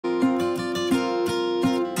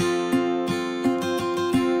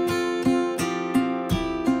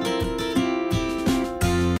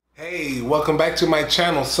welcome back to my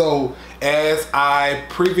channel. So as I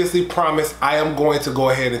previously promised, I am going to go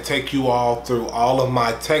ahead and take you all through all of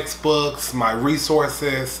my textbooks, my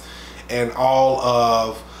resources, and all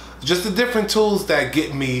of just the different tools that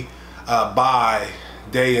get me by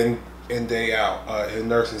day in and day out in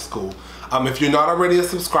nursing school. If you're not already a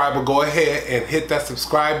subscriber, go ahead and hit that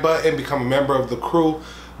subscribe button, become a member of the crew.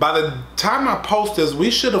 By the time I post this, we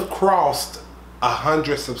should have crossed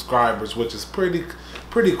 100 subscribers, which is pretty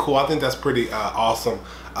cool. I think that's pretty awesome.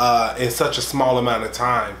 In such a small amount of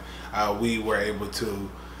time, we were able to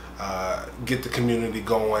get the community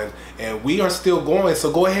going, and we are still going.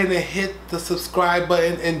 So go ahead and hit the subscribe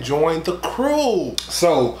button and join the crew.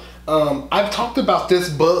 So I've talked about this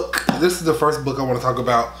book. This is the first book I want to talk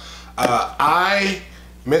about. I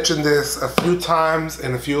mentioned this a few times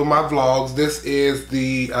in a few of my vlogs. This is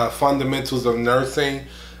the Fundamentals of Nursing.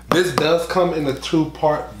 This does come in a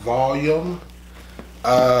two-part volume.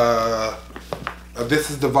 This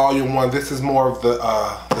is the volume 1. This is more of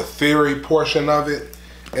the theory portion of it,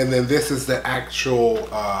 and then this is the actual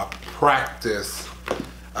practice.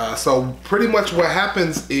 So pretty much what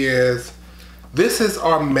happens is, this is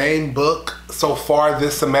our main book so far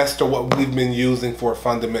this semester, what we've been using for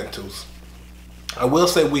fundamentals. I will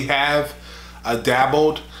say we have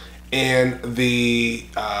dabbled in the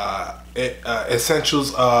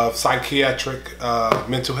essentials of psychiatric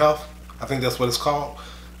mental health. I think that's what it's called.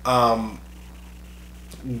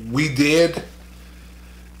 We did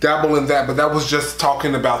dabble in that, but that was just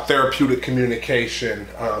talking about therapeutic communication.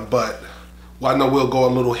 But I know we'll go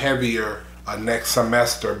a little heavier next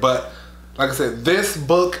semester. But like I said, this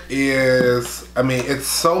book is, I mean, it's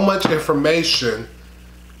so much information,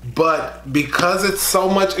 but because it's so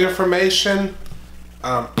much information,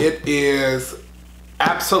 it is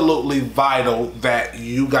absolutely vital that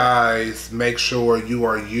you guys make sure you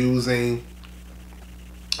are using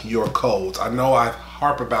your codes. I know I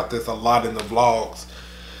harp about this a lot in the vlogs.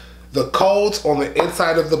 The codes on the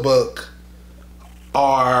inside of the book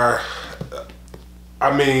are,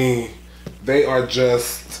 I mean, they are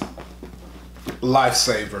just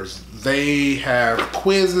lifesavers. They have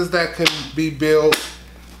quizzes that can be built.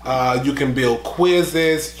 You can build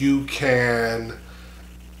quizzes. You can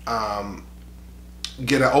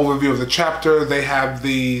get an overview of the chapter. They have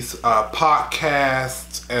these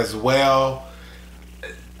podcasts as well.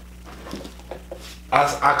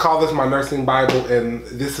 I call this my nursing Bible, and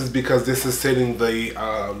this is because this is setting the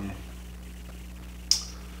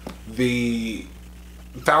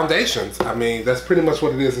foundations. I mean, that's pretty much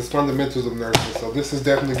what it is. It's fundamentals of nursing. So this is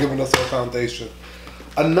definitely giving us our foundation.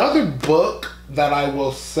 Another book that I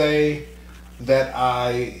will say that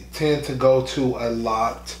I tend to go to a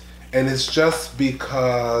lot, and it's just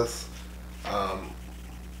because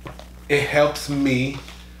it helps me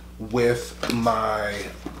with my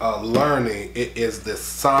learning. It is the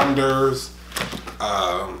Saunders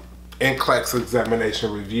NCLEX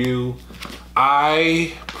examination review.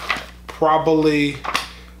 I probably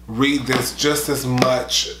read this just as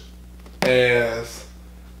much as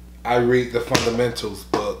I read the fundamentals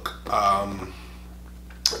book.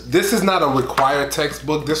 This is not a required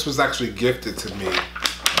textbook. This was actually gifted to me.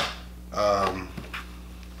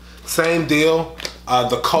 Same deal.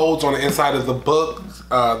 The codes on the inside of the book,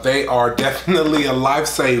 they are definitely a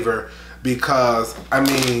lifesaver, because I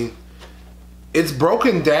mean, it's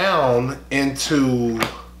broken down into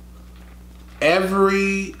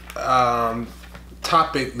every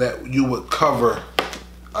topic that you would cover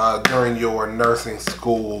during your nursing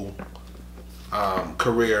school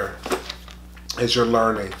career as you're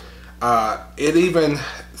learning. It even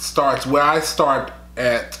starts where I start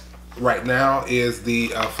at right now is the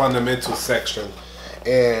fundamental section,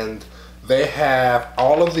 and they have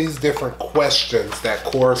all of these different questions that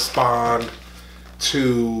correspond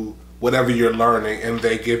to whatever you're learning, and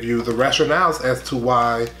they give you the rationales as to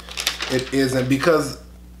why it isn't. Because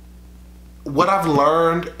what I've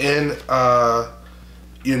learned in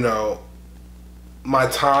you know, my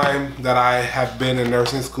time that I have been in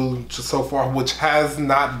nursing school so far, which has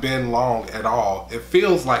not been long at all. It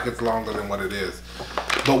feels like it's longer than what it is.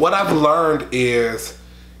 But what I've learned is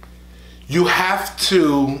you have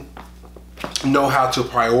to know how to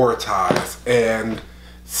prioritize, and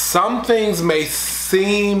some things may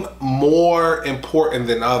seem more important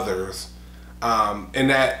than others,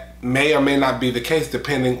 and that may or may not be the case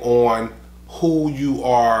depending on who you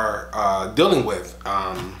are dealing with.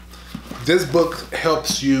 This book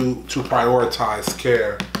helps you to prioritize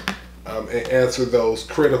care and answer those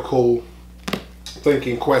critical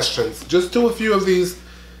thinking questions. Just do a few of these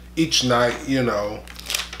each night, you know.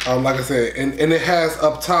 Like I said, and it has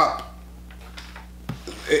up top,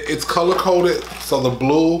 it's color coded, so the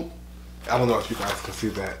blue I don't know if you guys can see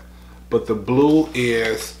that, but the blue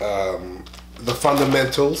is the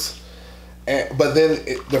fundamentals. But then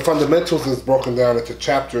the fundamentals is broken down into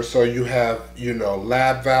chapters, so you have, you know,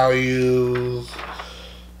 lab values,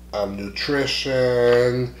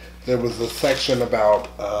 nutrition. There was a section about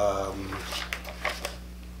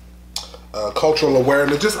cultural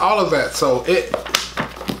awareness, just all of that. So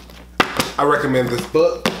I recommend this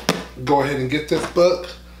book. Go ahead and get this book.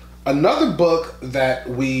 Another book that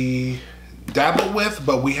we dabbled with,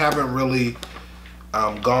 but we haven't really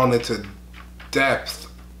gone into depth,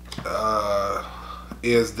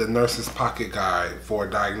 is the Nurse's Pocket Guide for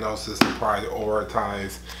Diagnosis and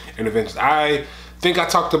Prioritized Interventions. I think I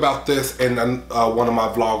talked about this in one of my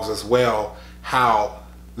vlogs as well, how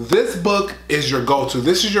this book is your go-to.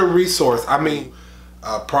 This is your resource. I mean,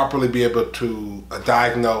 properly be able to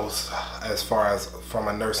diagnose as far as from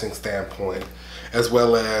a nursing standpoint, as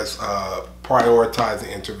well as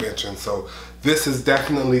prioritizing intervention. So this is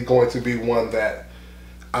definitely going to be one that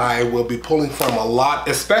I will be pulling from a lot,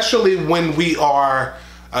 especially when we are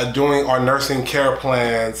doing our nursing care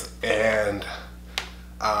plans and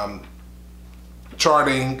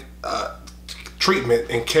charting treatment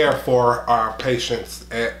and care for our patients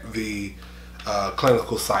at the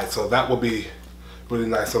clinical site. So that will be really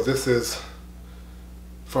nice. So this is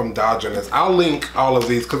from Diogenes. I'll link all of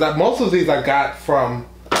these because most of these I got from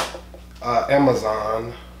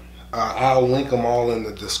Amazon. I'll link them all in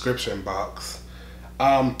the description box.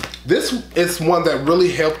 This is one that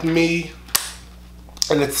really helped me,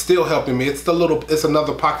 and it's still helping me. It's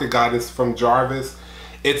another pocket guide. It's from Jarvis.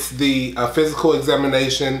 It's the Physical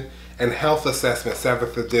Examination and Health Assessment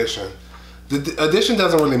 7th edition. The edition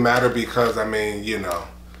doesn't really matter because, I mean, you know,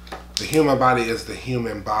 the human body is the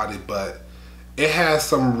human body, but it has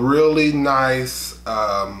some really nice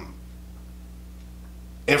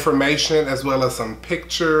information as well as some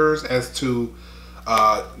pictures as to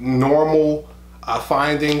normal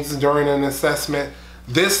findings during an assessment.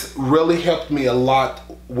 This really helped me a lot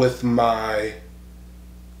with my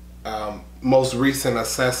most recent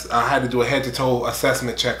I had to do a head-to-toe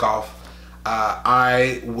assessment checkoff.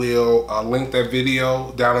 I will link that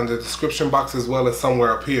video down in the description box as well as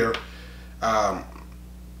somewhere up here,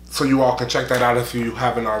 so you all can check that out if you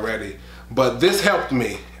haven't already. But this helped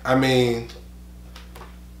me. I mean,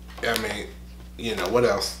 you know, what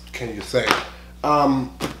else can you say?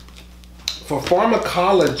 For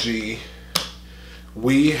pharmacology,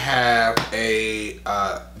 we have a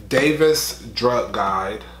Davis drug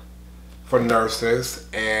guide for nurses,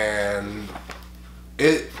 and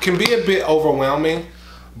it can be a bit overwhelming,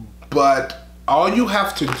 but all you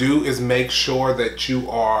have to do is make sure that you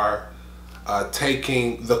are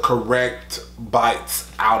taking the correct bites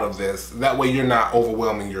out of this. That way you're not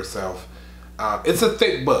overwhelming yourself. It's a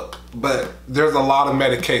thick book, but there's a lot of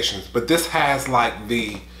medications, but this has like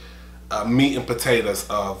the meat and potatoes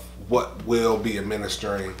of what we'll be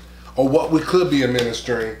administering, or what we could be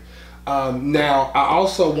administering. Now, I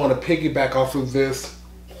also want to piggyback off of this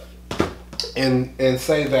and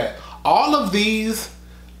say that all of these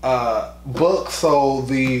books, so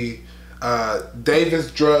the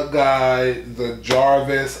Davis Drug Guide, the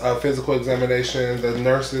Jarvis Physical Examination, the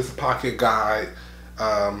Nurse's Pocket Guide,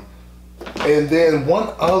 and then one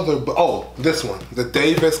other book, oh, this one, the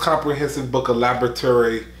Davis Comprehensive Book of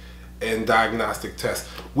Laboratory and Diagnostic Tests.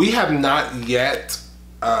 We have not yet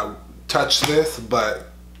touched this, but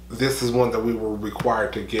this is one that we were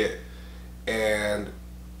required to get, and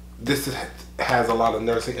this has a lot of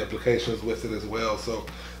nursing implications with it as well. So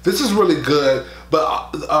this is really good.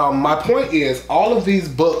 But my point is, all of these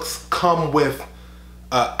books come with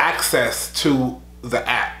access to the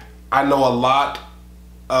app. I know a lot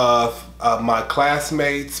of my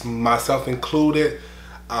classmates, myself included,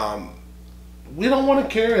 we don't want to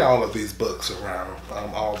carry all of these books around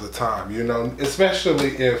all the time, you know,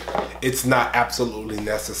 especially if it's not absolutely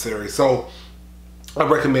necessary. So I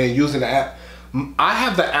recommend using the app. I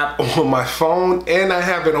have the app on my phone and I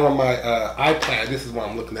have it on my iPad. This is what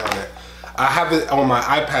I'm looking at. I have it on my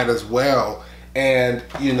iPad as well. And,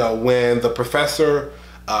 you know, when the professor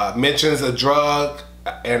mentions a drug,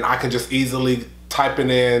 and I can just easily type it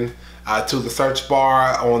in to the search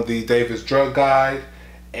bar on the Davis Drug Guide,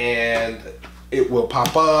 and it will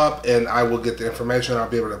pop up and I will get the information. I'll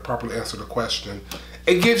be able to properly answer the question.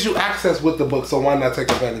 It gives you access with the book, so why not take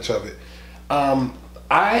advantage of it?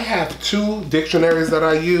 I have 2 dictionaries that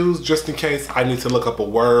I use just in case I need to look up a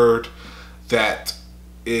word that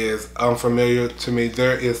is unfamiliar to me.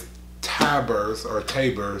 There is Tabers or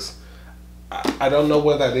Tabers. I don't know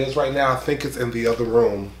where that is right now. I think it's in the other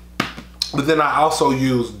room. But then I also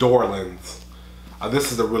use Dorland's.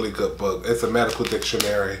 This is a really good book. It's a medical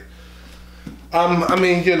dictionary. I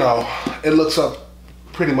mean, you know, it looks up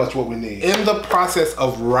pretty much what we need. In the process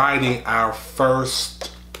of writing our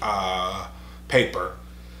first paper,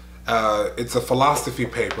 it's a philosophy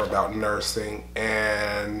paper about nursing,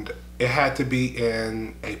 and it had to be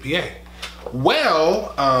in APA.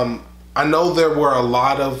 Well, I know there were a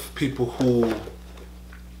lot of people who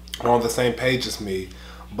are on the same page as me,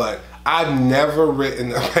 but I've never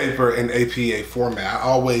written a paper in APA format. I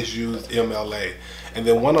always used MLA. And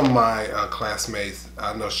then one of my classmates,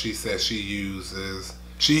 I know she said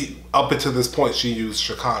up until this point, she used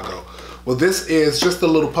Chicago. Well, this is just a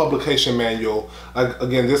little publication manual.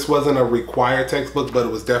 Again, this wasn't a required textbook, but it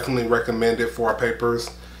was definitely recommended for our papers.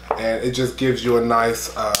 And it just gives you a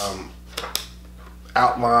nice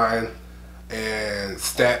outline and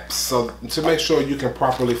steps, so to make sure you can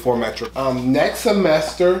properly format your next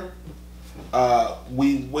semester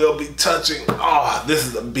we will be touching, oh, this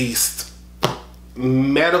is a beast,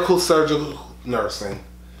 medical surgical nursing.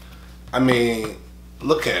 I mean,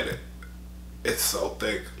 look at it, it's so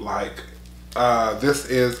thick. Like this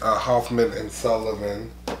is Hoffman and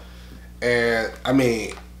Sullivan, and I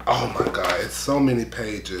mean, oh my god, it's so many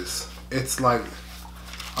pages. It's like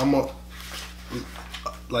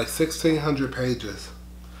like 1,600 pages.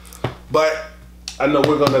 But I know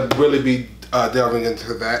we're gonna really be delving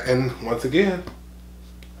into that. And once again,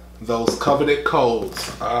 those coveted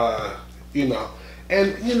codes, you know.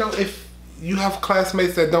 And you know, if you have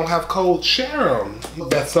classmates that don't have codes, share them.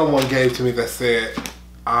 That someone gave to me that said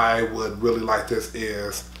I would really like this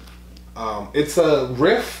is, it's a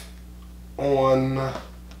riff on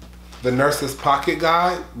the Nurse's Pocket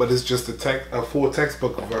Guide, but it's just a full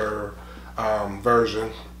textbook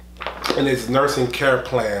version, and it's nursing care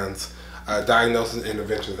plans, diagnosis,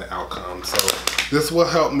 interventions, and outcomes. So this will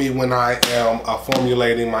help me when I am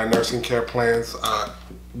formulating my nursing care plans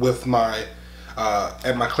with my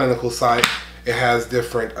at my clinical site. It has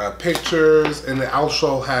different pictures, and it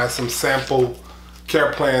also has some sample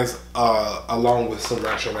care plans along with some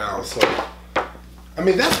rationale. So I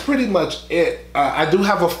mean, that's pretty much it. I do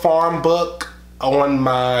have a farm book on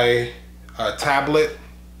my tablet.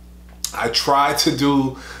 I tried to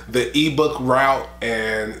do the ebook route,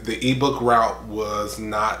 and the ebook route was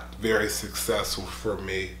not very successful for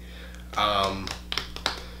me.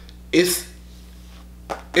 If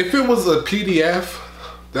it was a PDF,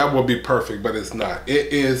 that would be perfect, but it's not.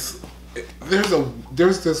 It is.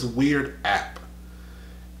 There's this weird app,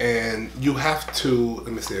 and you have to.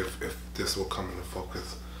 Let me see if this will come into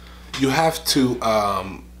focus. You have to.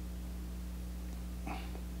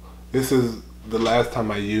 This is the last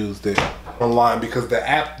time I used it online, because the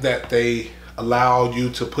app that they allow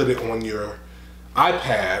you to put it on your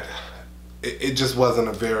iPad, it just wasn't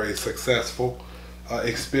a very successful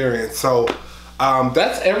experience. So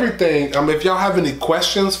that's everything. If y'all have any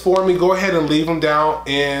questions for me, go ahead and leave them down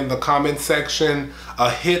in the comment section.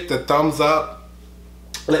 Hit the thumbs up.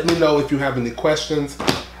 Let me know if you have any questions.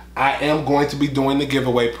 I am going to be doing the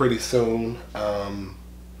giveaway pretty soon.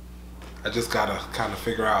 I just gotta kind of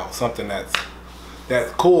figure out something that's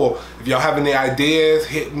cool. If y'all have any ideas,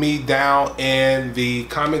 hit me down in the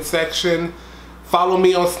comment section. Follow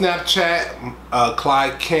me on Snapchat,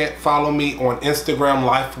 Clyde Kent. Follow me on Instagram,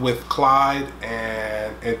 Life with Clyde.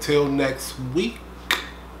 And until next week,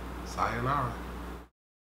 sayonara.